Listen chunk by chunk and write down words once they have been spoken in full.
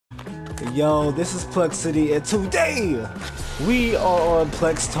Yo, this is Plexiety, and today we are on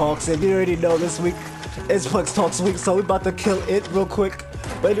Plex Talks, and you already know this week is Plex Talks week, so we're about to kill it real quick.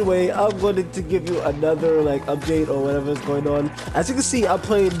 But anyway, I'm going to give you another update or whatever is going on. As you can see, I'm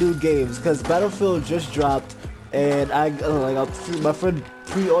playing new games because Battlefield just dropped, and my friend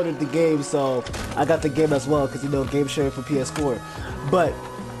pre-ordered the game, so I got the game as well because game sharing for PS4. But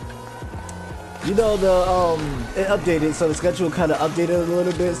it updated, so the schedule kind of updated a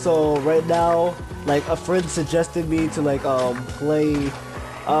little bit. So right now, a friend suggested me to play,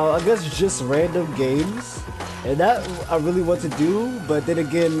 I guess just random games, and that I really want to do. But then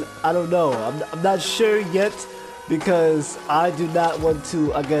again, I don't know. I'm not sure yet because I do not want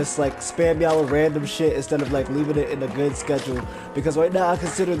to, I guess, spam y'all with random shit instead of leaving it in a good schedule. Because right now I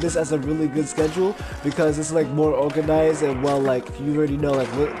consider this as a really good schedule because it's more organized and well, you already know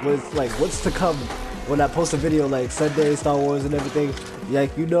what's to come when I post a video, Sunday, Star Wars and everything.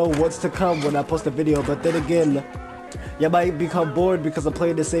 You know what's to come when I post a video. But then again, you might become bored because I'm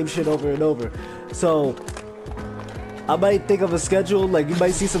playing the same shit over and over. So I might think of a schedule, you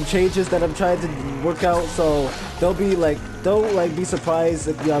might see some changes that I'm trying to work out, so don't be surprised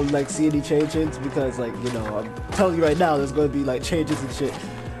if y'all see any changes, because I'm telling you right now there's going to be changes and shit.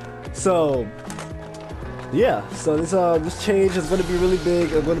 So yeah, so this change is going to be really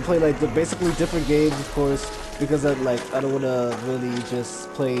big. I'm going to play basically different games, of course, because I don't want to really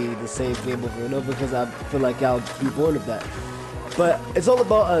just play the same game over and over because I feel like y'all be bored of that. But it's all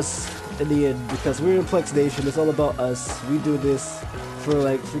about us in the end, because we're in Plex Nation. It's all about us. We do this for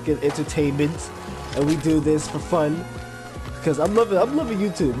freaking entertainment, and we do this for fun. Because I'm loving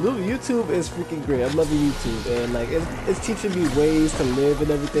YouTube. YouTube is freaking great. I'm loving YouTube, and it's teaching me ways to live and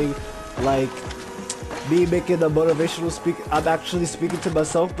everything. Me making a motivational speak. I'm actually speaking to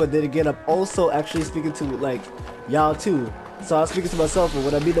myself, but then again, I'm also actually speaking to y'all too. So I'm speaking to myself, and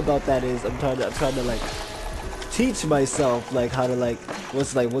what I mean about that is I'm trying to teach myself how to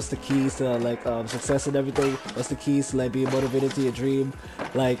what's the keys to success and everything. What's the keys to being motivated to your dream.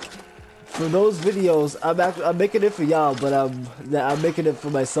 For those videos, I'm making it for y'all, but I'm making it for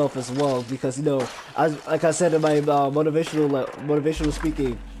myself as well, because like I said in my motivational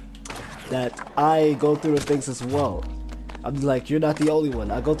speaking, that I go through the things as well. I'm you're not the only one.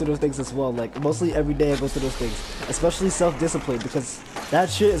 I go through those things as well. Mostly every day I go through those things, especially self-discipline, because that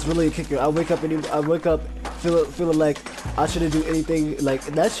shit is really a kicker. I wake up feeling like I shouldn't do anything.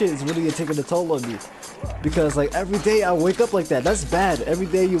 That shit is really taking a toll on me, because every day I wake up like that. That's bad. Every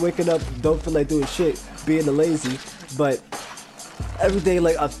day you waking up don't feel like doing shit, being a lazy, but every day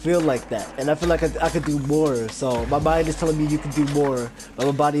I feel like that, and I feel like I could do more. So my mind is telling me you can do more, but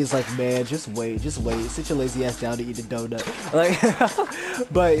my body is man, just wait, sit your lazy ass down and eat a donut.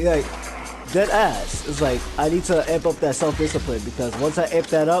 But dead ass is I need to amp up that self-discipline, because once I amp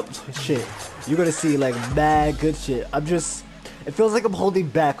that up, shit, you're gonna see mad good shit. It feels like I'm holding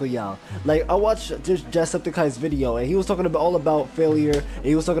back on y'all. I watched just Jacksepticeye's video, and he was talking all about failure, and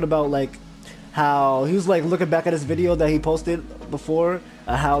he was talking about how he was looking back at his video that he posted before,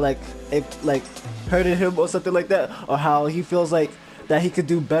 how it hurted him or something like that, or how he feels that he could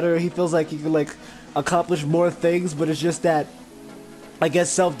do better. He feels like he could accomplish more things, but it's just that I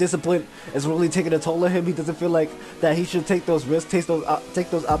guess self-discipline is really taking a toll on him. He doesn't feel that he should take those risks, take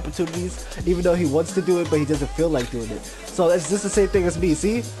those opportunities, even though he wants to do it, but he doesn't feel like doing it. So it's just the same thing as me.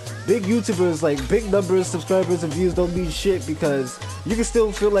 See, big YouTubers, big numbers, subscribers, and views don't mean shit, because you can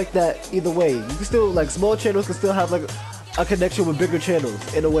still feel like that either way. You can still small channels can still have a connection with bigger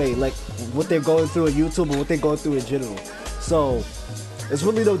channels in a way, what they're going through in YouTube and what they're going through in general. So there's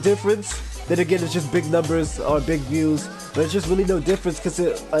really no difference. Then again, it's just big numbers or big views, but it's just really no difference because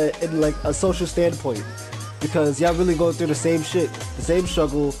in a social standpoint, because y'all really going through the same shit, the same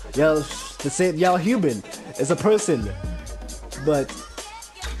struggle. Y'all human as a person. But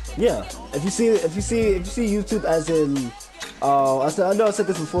yeah, if you see YouTube as in I know I said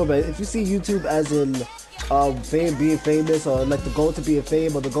this before, but if you see YouTube as in being famous, or the goal to be a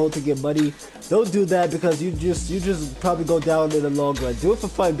fame, or the goal to get money, don't do that, because you just probably go down in the long run. Do it for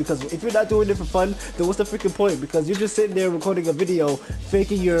fun, because if you're not doing it for fun, then what's the freaking point? Because you're just sitting there recording a video,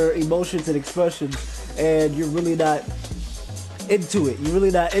 faking your emotions and expressions, and you're really not into it. You're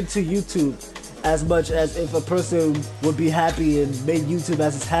really not into YouTube as much as if a person would be happy and made YouTube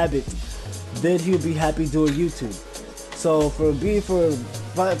as his habit, then he would be happy doing YouTube. So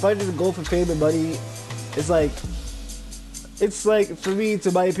finding the goal for fame and money, it's for me,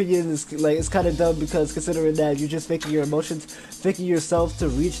 to my opinion, it's kind of dumb, because considering that you're just faking your emotions, faking yourself to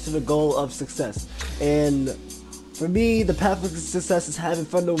reach to the goal of success. And for me, the path of success is having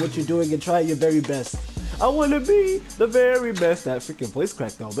fun with what you're doing and trying your very best. I wanna be the very best. That freaking voice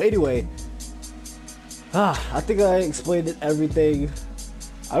crack though. But anyway, I think I explained everything.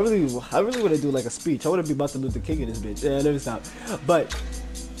 I really want to do like a speech. I want to be Martin Luther King in this bitch. Yeah, let me stop. But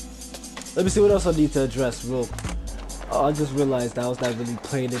let me see what else I need to address real. I just realized I was not really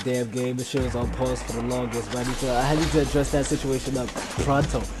playing the damn game. The shit was on pause for the longest, but I need to address that situation up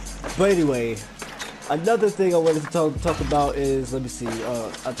pronto. But anyway, another thing I wanted to talk about is, let me see,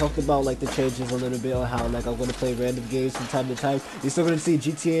 I talked about like the changes a little bit on how like I'm going to play random games from time to time. You're still going to see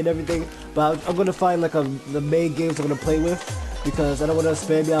GTA and everything, but I'm going to find like the main games I'm going to play with, because I don't want to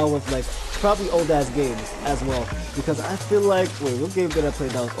spam y'all with like probably old ass games as well, because I feel like, wait, what game did I play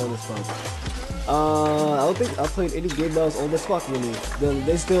that was old as fuck? I don't think I played any game that was old as fuck really.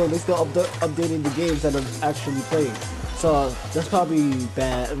 They still updating the games that I'm actually playing. So that's probably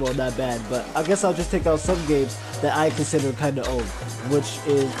bad, well not bad, but I guess I'll just take out some games that I consider kinda old, which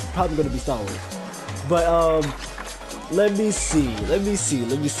is probably gonna be Star Wars. But let me see.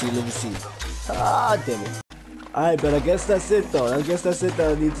 Ah, damn it. Alright, but I guess that's it though. I guess that's it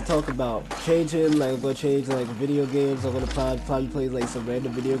that I need to talk about. Changing, like I'm gonna change like video games. I'm gonna probably play like some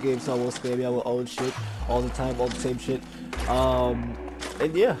random video games so I won't spam y'all with old shit all the time, all the same shit.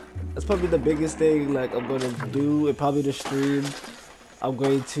 And yeah, that's probably the biggest thing like I'm gonna do, and probably the stream. I'm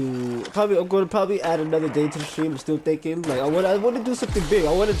going to probably add another day to the stream. I'm still thinking like I want to do something big.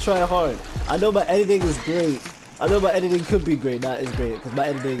 I want to try hard. I know my editing is great. I know my editing could be great, not as great, because my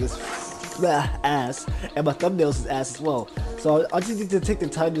editing is ass, and my thumbnails is ass as well. So I just need to take the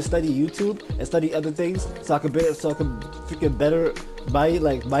time to study YouTube and study other things, so I can freaking better my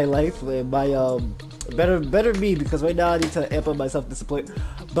life and my better me, because right now I need to amp up my self-discipline.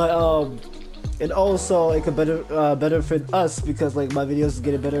 But and also it could benefit us, because like my videos is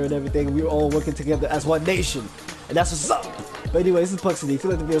getting better and everything. We're all working together as one nation, and that's what's up. But anyway, this is Plexiety. If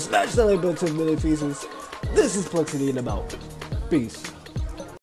you like the video, smash that like button to a million pieces. This is Plexiety, and I'm out. Peace.